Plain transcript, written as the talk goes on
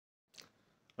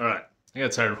Alright, I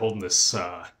got tired of holding this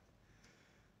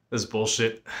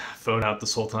bullshit phone out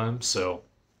this whole time, so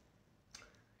I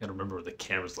gotta remember where the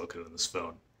camera's located on this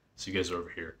phone. So you guys are over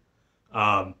here.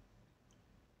 Um,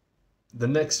 the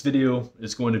next video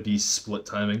is going to be split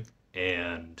timing,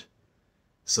 and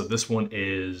so this one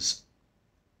is,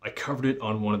 I covered it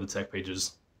on one of the tech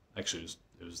pages. Actually,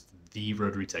 it was the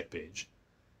Rotary tech page,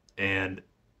 and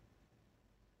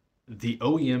the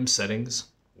OEM settings,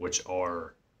 which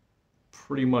are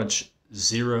pretty much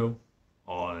zero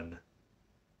on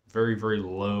very, very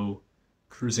low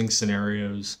cruising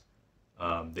scenarios.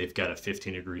 They've got a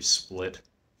 15-degree split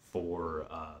for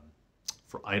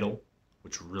idle,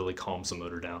 which really calms the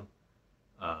motor down.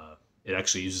 It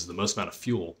actually uses the most amount of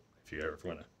fuel, if you ever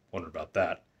want to wonder about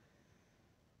that.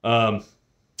 Um,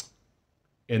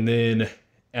 and then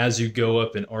as you go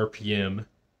up in RPM,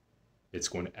 it's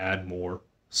going to add more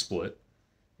split.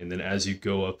 And then as you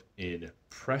go up in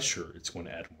pressure, it's going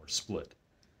to add more split.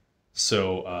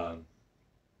 So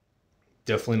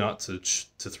definitely not to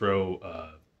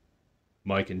throw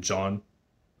Mike and John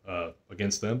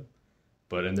against them,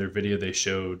 but in their video they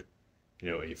showed,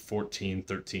 a 14,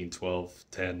 13, 12,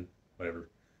 10, whatever,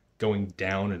 going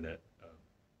down in it.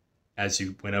 As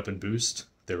you went up in boost,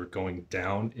 they were going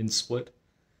down in split.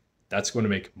 That's going to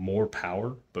make more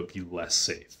power, but be less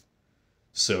safe.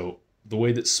 So the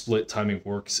way that split timing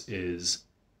works is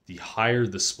the higher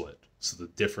the split, so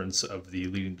the difference of the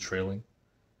leading to trailing,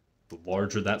 the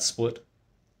larger that split,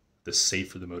 the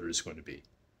safer the motor is going to be.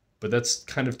 But that's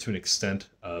kind of to an extent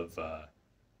of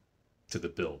to the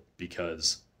build,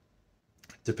 because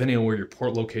depending on where your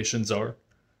port locations are,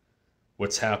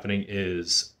 what's happening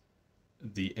is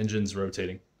the engine's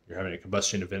rotating. You're having a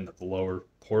combustion event at the lower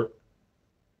port,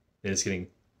 then it's getting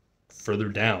further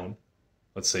down.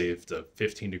 Let's say if the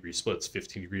 15-degree split's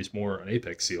 15 degrees more on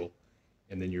apex seal,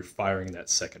 and then you're firing that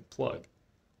second plug.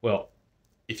 Well,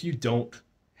 if you don't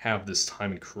have this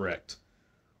timing correct,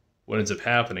 what ends up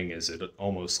happening is it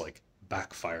almost like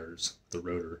backfires the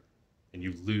rotor, and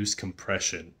you lose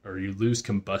compression, or you lose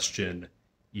combustion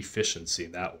efficiency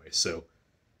in that way. So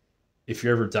if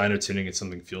you're ever dyno tuning and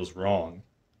something feels wrong,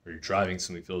 or you're driving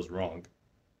something feels wrong,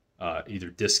 either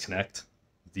disconnect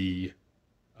the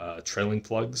trailing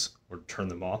plugs or turn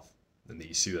them off in the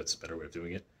ECU. That's a better way of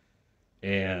doing it.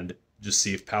 And just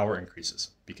see if power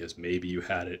increases, because maybe you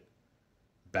had it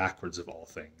backwards of all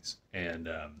things, and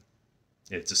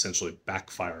it's essentially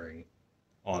backfiring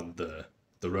on the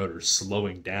rotor,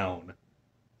 slowing down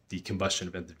the combustion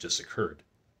event that just occurred.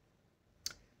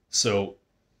 So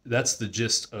that's the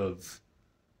gist of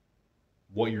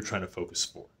what you're trying to focus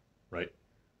for, right?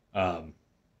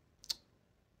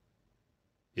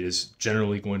 It is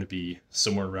generally going to be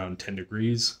somewhere around 10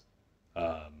 degrees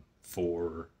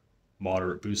for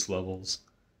moderate boost levels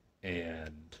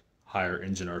and higher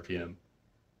engine RPM.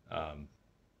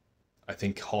 I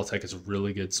think Haltech is a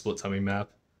really good split timing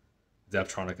map.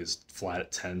 Daptronic is flat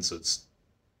at 10, so it's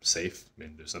safe. I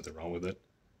mean, there's nothing wrong with it.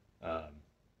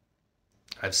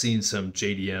 I've seen some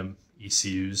JDM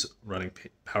ECUs running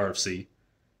PowerFC,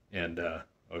 and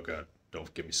oh god,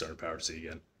 don't get me started PowerFC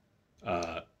again.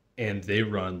 And they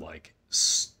run like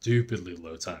stupidly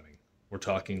low timing. We're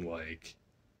talking like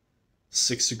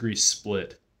 6-degree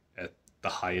split at the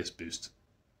highest boost,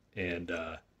 and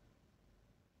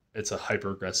it's a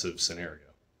hyper aggressive scenario,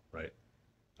 right?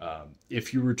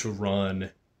 If you were to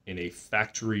run in a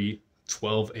factory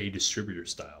 12A distributor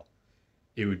style,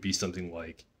 it would be something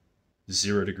like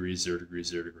 0 degrees, 0 degrees,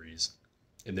 0 degrees,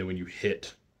 and then when you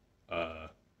hit a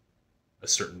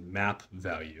certain map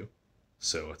value,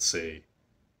 so let's say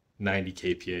 90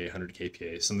 kPa, 100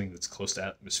 kPa, something that's close to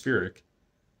atmospheric,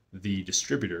 the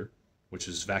distributor, which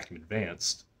is vacuum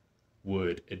advanced,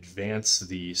 would advance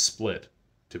the split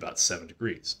to about 7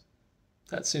 degrees.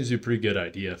 That seems to be a pretty good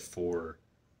idea for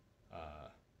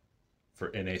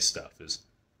NA stuff. Is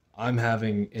I'm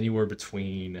having anywhere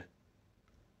between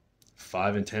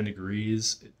 5 and 10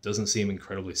 degrees. It doesn't seem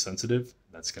incredibly sensitive.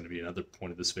 That's going to be another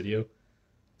point of this video.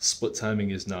 Split timing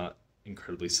is not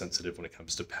incredibly sensitive when it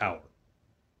comes to power.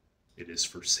 It is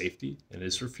for safety, and it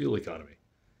is for fuel economy.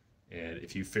 And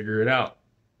if you figure it out,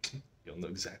 you'll know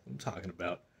exactly what I'm talking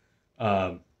about.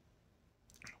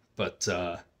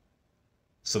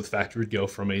 So the factory would go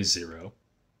from a 0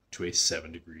 to a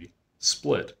 7-degree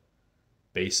split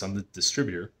based on the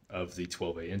distributor of the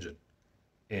 12A engine.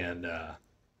 And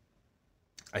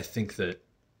I think that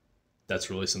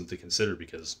that's really something to consider,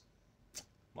 because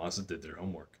Mazda did their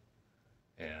homework.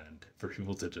 And for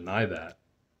people to deny that,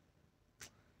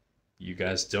 you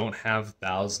guys don't have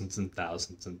thousands and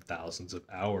thousands and thousands of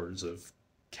hours of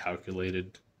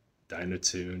calculated, dyno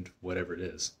tuned, whatever it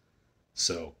is.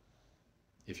 So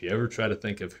if you ever try to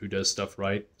think of who does stuff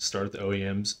right, start at the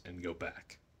OEMs and go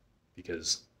back,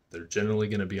 because they're generally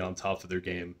going to be on top of their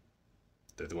game.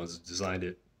 They're the ones that designed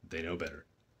it. They know better.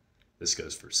 This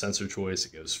goes for sensor choice.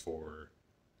 It goes for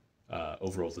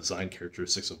overall design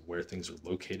characteristics of where things are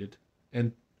located.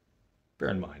 And bear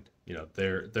in mind,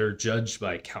 they're judged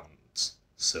by accountants,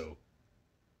 so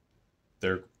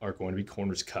there are going to be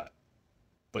corners cut.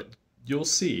 But you'll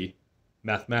see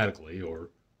mathematically, or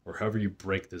however you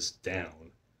break this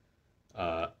down,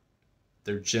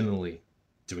 they're generally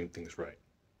doing things right.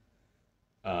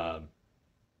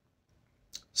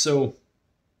 So,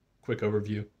 quick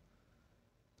overview.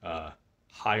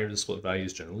 Higher the split value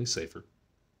is generally safer.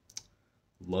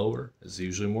 Lower is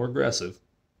usually more aggressive.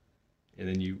 And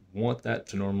then you want that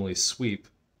to normally sweep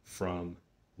from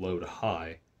low to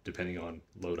high, depending on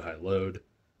low to high load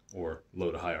or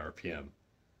low to high RPM.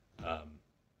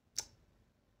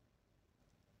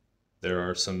 There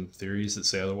are some theories that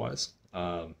say otherwise.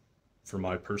 For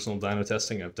my personal dyno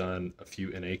testing, I've done a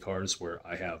few NA cars where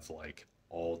I have like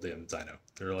all damn dyno.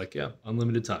 They're like, yeah,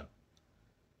 unlimited time.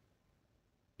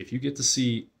 If you get to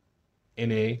see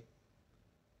NA,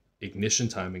 ignition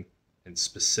timing, and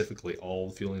specifically all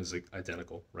the fuelings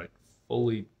identical, right?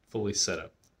 Fully set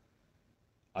up.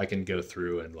 I can go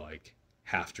through and like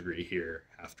half degree here,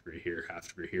 half degree here, half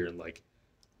degree here, and like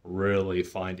really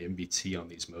find MBT on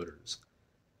these motors.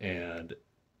 And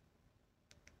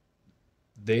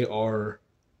they are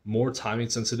more timing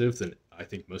sensitive than I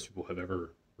think most people have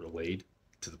ever relayed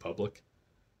to the public.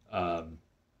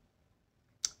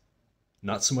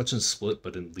 Not so much in split,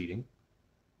 but in leading.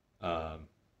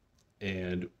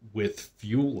 And with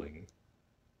fueling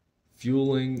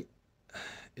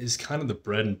is kind of the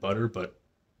bread and butter, but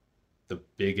the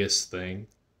biggest thing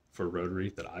for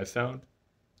rotary that I've found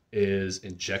is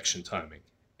injection timing.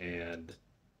 And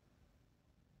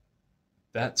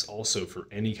that's also for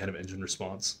any kind of engine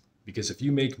response, because if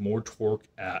you make more torque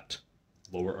at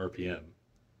lower RPM,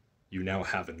 you now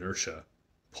have inertia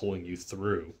pulling you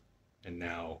through and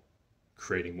now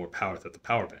creating more power through the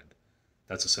power band.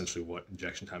 That's essentially what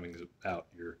injection timing is about.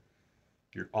 You're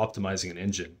optimizing an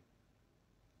engine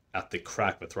at the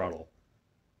crack of a throttle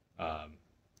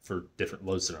for different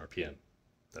loads than RPM.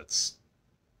 That's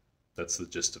the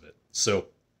gist of it. So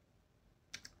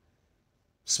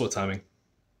split timing,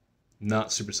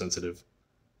 not super sensitive.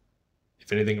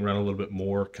 If anything, around a little bit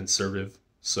more conservative.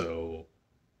 So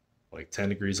like 10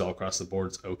 degrees all across the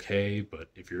board is okay, but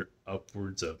if you're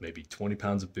upwards of maybe 20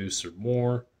 pounds of boost or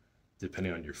more,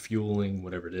 depending on your fueling,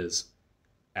 whatever it is,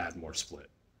 add more split.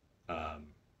 I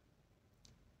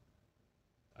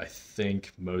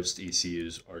think most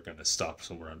ECUs are going to stop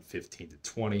somewhere around 15 to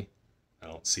 20. I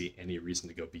don't see any reason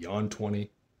to go beyond 20.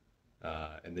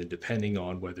 And then depending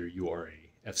on whether you are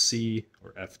a FC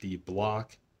or FD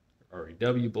block, or a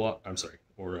W block,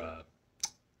 or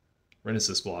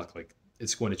Renesas block, like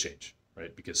it's going to change,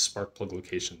 right? Because spark plug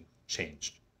location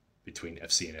changed between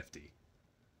FC and FD.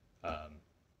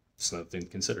 It's another thing to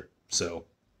consider. So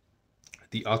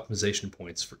the optimization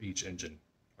points for each engine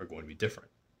are going to be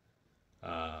different.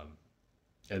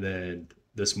 And then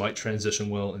this might transition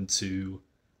well into,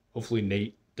 hopefully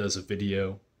Nate does a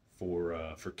video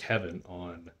for Kevin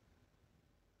on,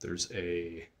 there's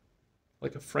a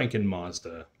Franken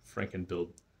Mazda, Franken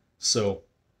build. So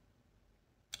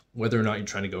whether or not you're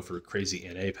trying to go for crazy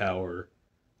NA power,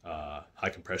 high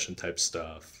compression type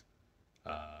stuff,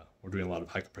 we're doing a lot of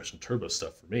high compression turbo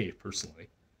stuff for me personally.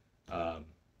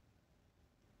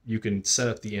 You can set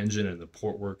up the engine and the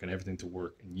port work and everything to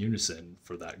work in unison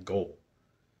for that goal.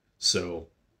 So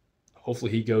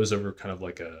hopefully he goes over kind of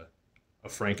like a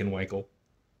Frankenwankel,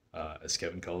 as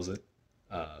Kevin calls it,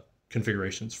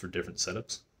 configurations for different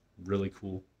setups. Really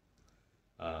cool.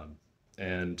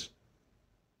 And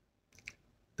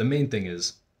the main thing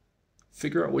is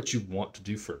figure out what you want to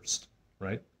do first,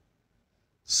 right?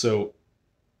 So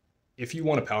if you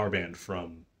want a power band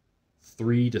from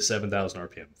 3 to 7,000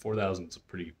 RPM, 4,000 is a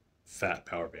pretty fat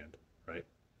power band, right?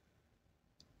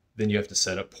 Then you have to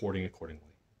set up porting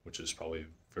accordingly, which is probably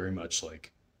very much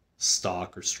like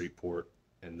stock or street port,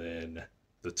 and then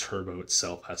the turbo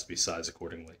itself has to be sized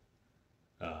accordingly,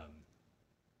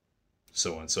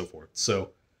 so on and so forth.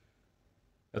 So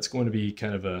that's going to be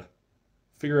kind of a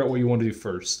figure out what you want to do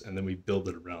first, and then we build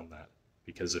it around that.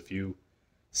 Because if you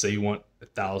say you want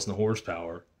 1,000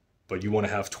 horsepower, but you want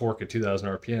to have torque at 2,000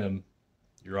 RPM,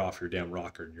 you're off your damn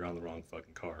rocker and you're on the wrong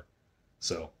fucking car.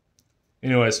 So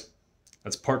anyways,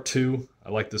 that's part 2.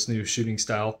 I like this new shooting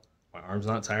style. My arm's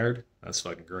not tired. That's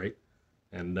fucking great.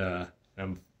 And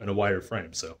I'm in a wider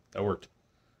frame, so that worked.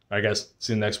 All right, guys.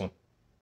 See you in the next one.